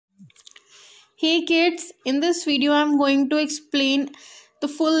Hey kids, in this video I'm going to explain the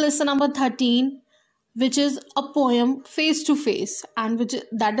full lesson number 13, which is a poem Face to Face, and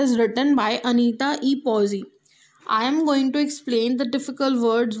that is written by Anita E. Pawsey. I am going to explain the difficult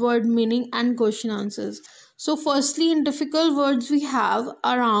words, word meaning and question answers. So firstly, in difficult words we have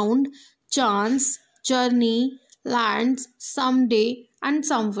around, chance, journey, lands, someday and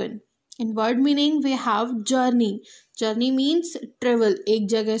someone. In word meaning we have journey. Journey means travel, एक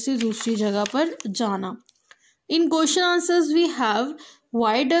जगह से दूसरी जगह पर जाना. In question answers we have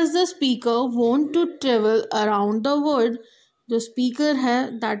why does the speaker want to travel around the world. जो speaker है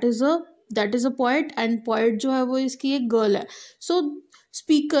that is a poet, and poet जो है वो इसकी एक girl है. So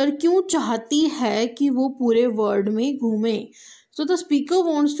speaker क्यों चाहती है कि वो पूरे world में घूमे. So the speaker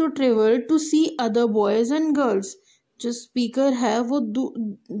wants to travel to see other boys and girls. जो स्पीकर है वो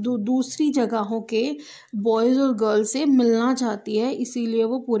दूसरी जगहों के बॉयज़ और गर्ल्स से मिलना चाहती है, इसीलिए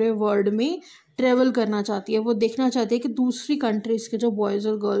वो पूरे वर्ल्ड में ट्रेवल करना चाहती है. वो देखना चाहती है कि दूसरी कंट्रीज़ के जो बॉयज़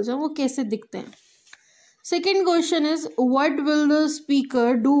और गर्ल्स हैं वो कैसे दिखते हैं. Second question is what will the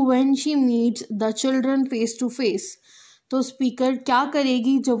speaker do when she meets the children face to face. तो स्पीकर क्या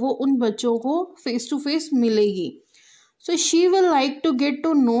करेगी जब वो उन बच्चों को फेस टू फेस मिलेगी. So she will like to get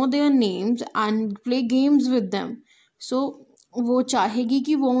to know their names and play games with them. सो वो चाहेगी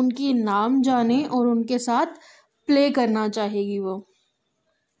कि वो उनके नाम जाने और उनके साथ प्ले करना चाहेगी वो.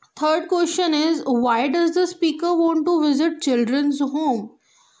 Third question is why does the speaker want to visit children's home.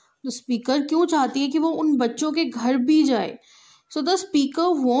 तो स्पीकर क्यों चाहती है कि वो उन बच्चों के घर भी जाए. So the speaker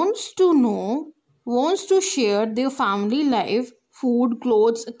wants to share their family life, food,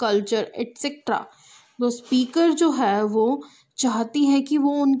 clothes, culture, etc. तो स्पीकर जो है वो चाहती है कि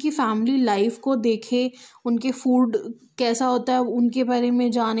वो उनकी फैमिली लाइफ को देखे, उनके फूड कैसा होता है उनके बारे में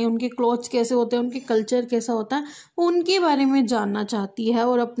जाने, उनके क्लॉथ्स कैसे होते हैं, उनके कल्चर कैसा होता है वो उनके बारे में जानना चाहती है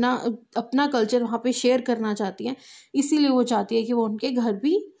और अपना कल्चर वहाँ पे शेयर करना चाहती है, इसीलिए वो चाहती है कि वो उनके घर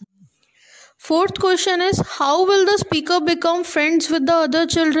भी. Fourth question is how will the speaker become friends with the other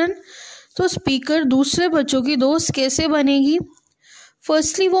children. तो स्पीकर दूसरे बच्चों की दोस्त कैसे बनेगी.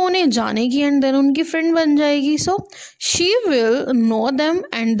 फर्स्टली वो उन्हें जानेगी एंड देन उनकी फ्रेंड बन जाएगी. So she will know them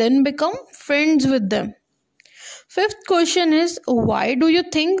and then become friends with them. Fifth question is why do you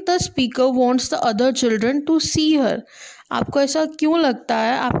think the speaker wants the other children to सी हर. आपको ऐसा क्यों लगता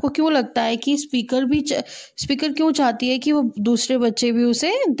है, आपको क्यों लगता है कि स्पीकर क्यों चाहती है कि वो दूसरे बच्चे भी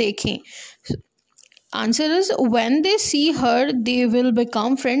उसे देखें. Answer is when they C her they will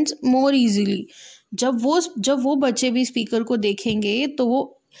become friends more easily. जब वो बच्चे भी स्पीकर को देखेंगे तो वो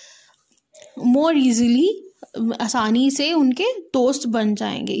मोर इजीली आसानी से उनके दोस्त बन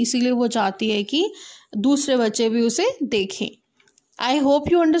जाएंगे, इसीलिए वो चाहती है कि दूसरे बच्चे भी उसे देखें. I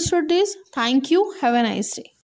hope you understood this. Thank you. Have a nice day.